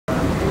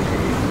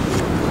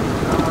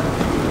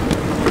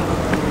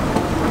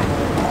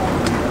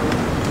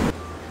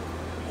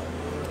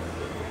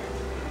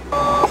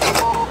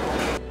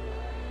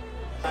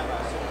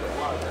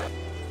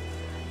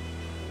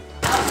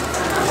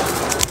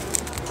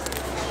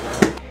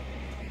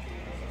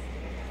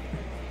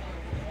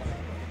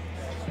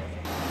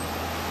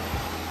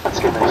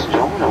again, ladies and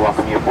gentlemen, and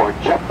welcome you aboard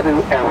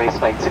JetBlue Airways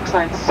Flight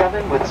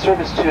 697 with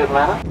service to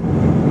Atlanta.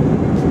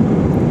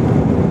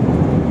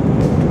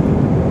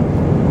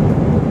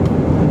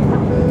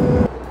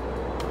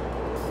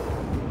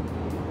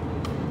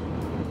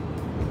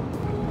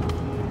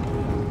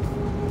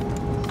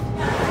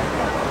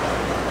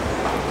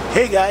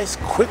 Hey guys,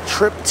 quick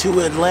trip to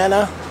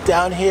Atlanta,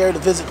 down here to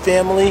visit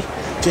family.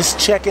 Just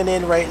checking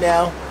in right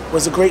now.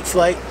 Was a great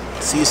flight.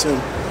 See you soon.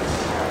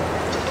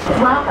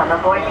 Welcome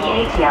aboard the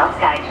ATL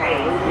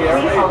SkyTrain.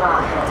 Please hold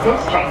on.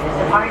 This train is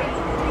departing.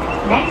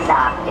 Next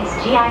stop is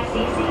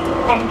GICC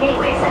and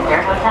Gateway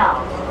Center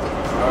Hotel.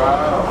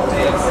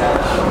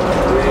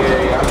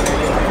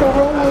 A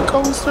roller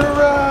coaster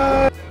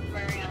ride.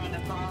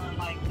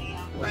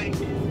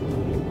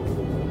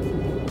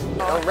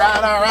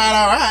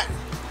 Alright.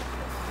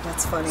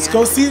 That's funny. Let's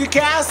go see the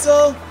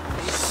castle.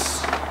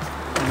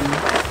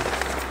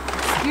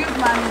 Excuse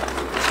me.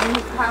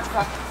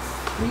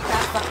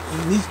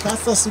 Mi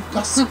casa, su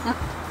casa.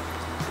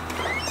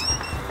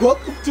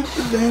 Welcome to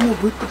Atlanta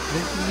with the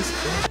Bentleys.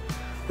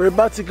 We're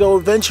about to go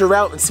venture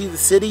out and see the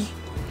city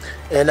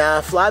and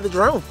fly the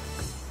drone.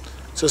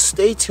 So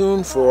stay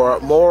tuned for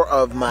more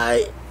of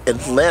my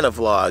Atlanta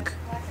vlog.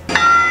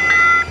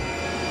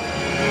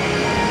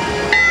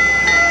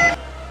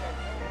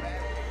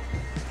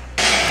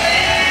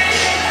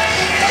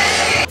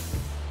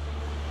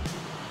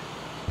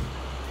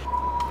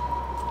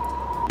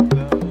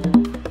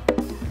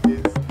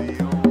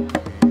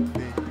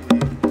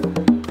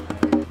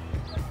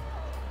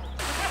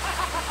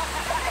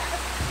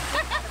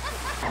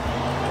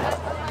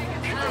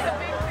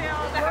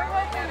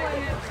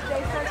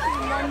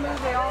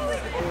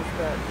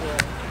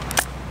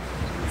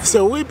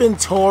 So we've been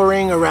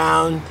touring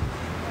around,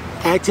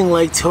 acting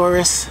like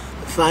tourists,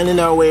 finding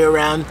our way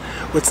around.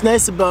 What's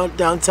nice about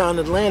downtown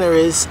Atlanta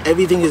is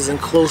everything is in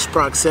close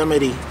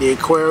proximity. The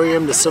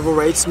aquarium, the Civil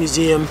Rights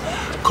Museum,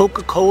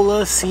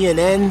 Coca-Cola,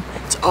 CNN,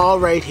 it's all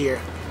right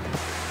here.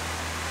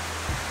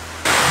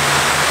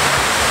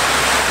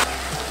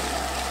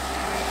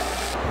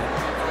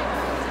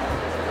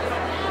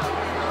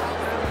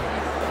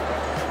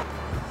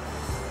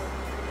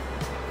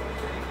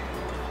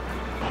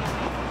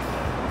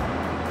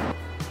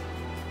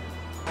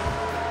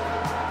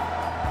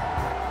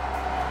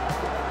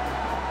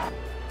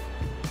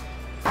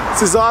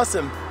 This is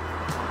awesome.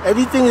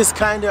 Everything is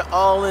kind of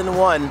all in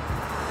one.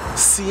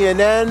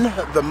 CNN,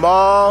 the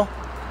mall,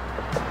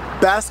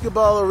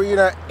 basketball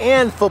arena,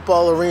 and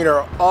football arena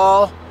are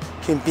all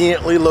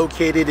conveniently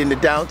located in the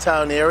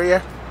downtown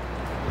area.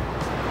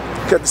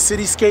 Got the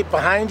cityscape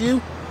behind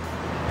you.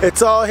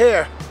 It's all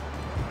here.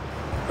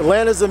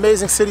 Atlanta's an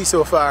amazing city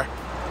so far.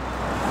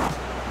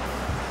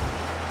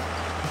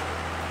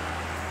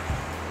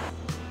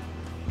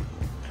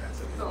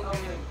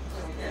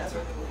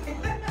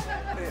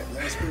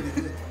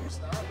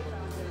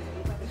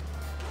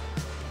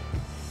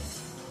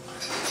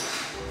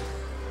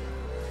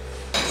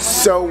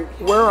 So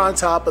we're on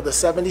top of the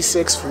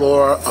 76th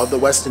floor of the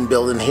Westin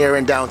Building here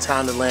in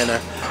downtown Atlanta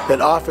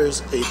that offers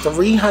a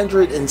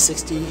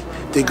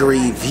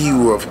 360-degree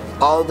view of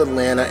all of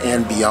Atlanta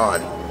and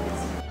beyond.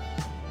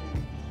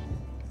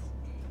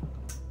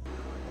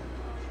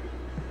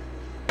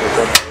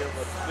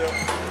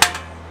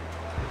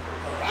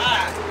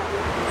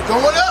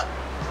 Going up!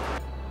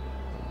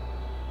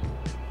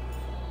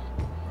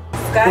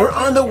 We're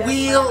on the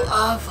wheel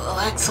of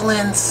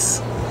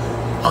excellence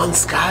on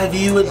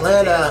Skyview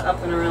Atlanta. Up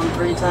and around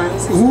 3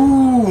 times.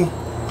 Ooh!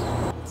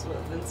 That's what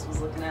Vince was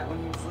looking at when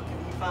he was looking.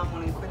 He found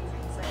one in Quincy.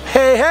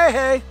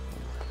 Hey!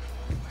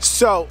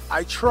 So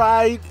I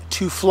tried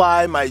to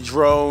fly my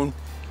drone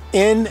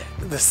in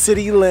the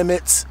city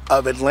limits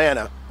of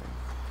Atlanta,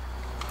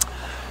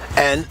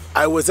 and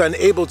I was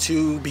unable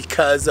to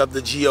because of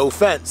the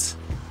geofence.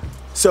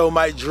 So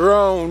my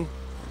drone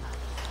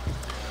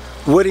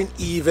wouldn't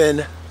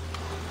even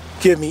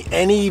give me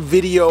any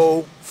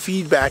video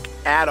feedback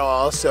at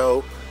all,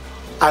 so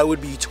I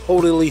would be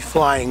totally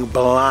flying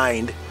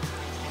blind.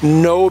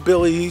 No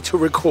ability to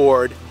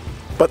record,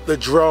 but the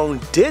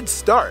drone did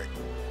start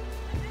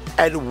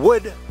and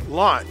would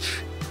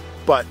launch,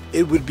 but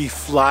it would be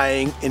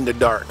flying in the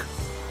dark.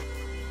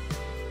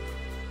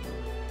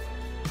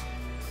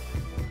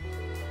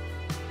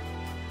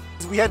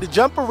 We had to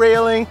jump a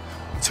railing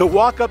to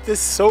walk up this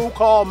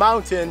so-called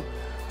mountain.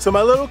 So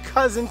my little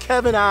cousin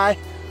Kev and I,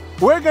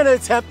 we're gonna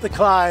attempt the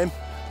climb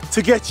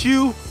to get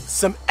you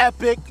some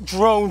epic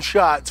drone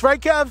shots. Right,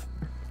 Kev?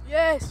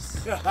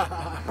 Yes!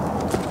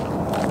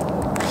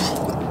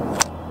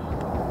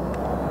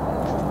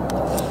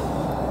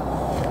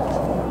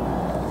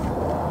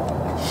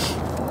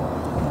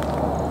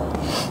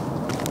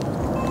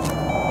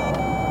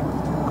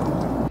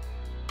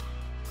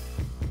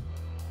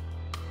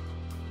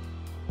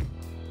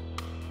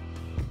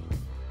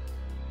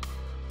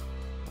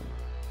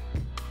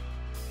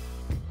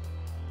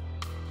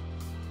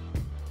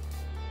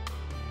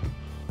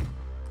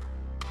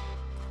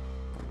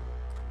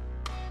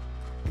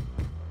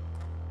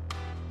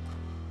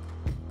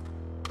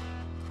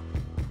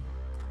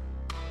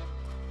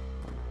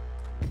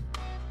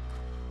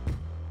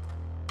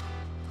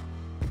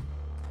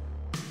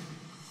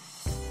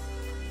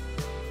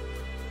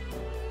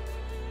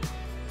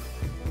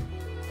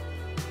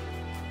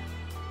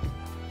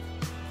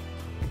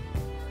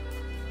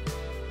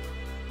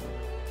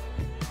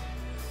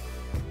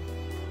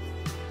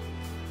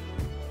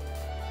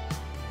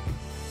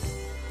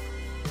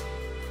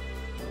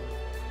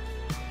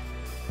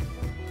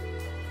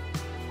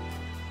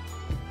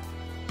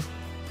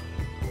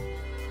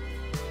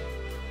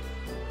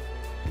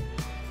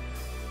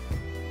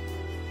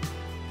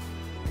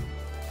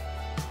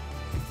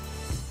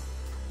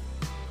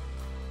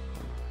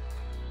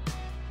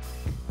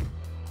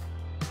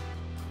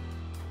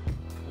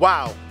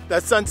 wow,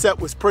 that sunset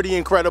was pretty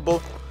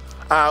incredible.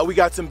 We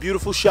got some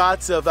beautiful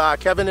shots of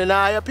Kevin and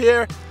I up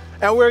here,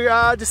 and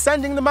we're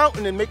descending the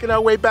mountain and making our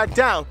way back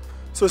down.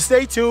 So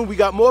stay tuned, we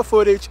got more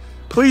footage.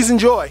 Please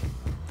enjoy.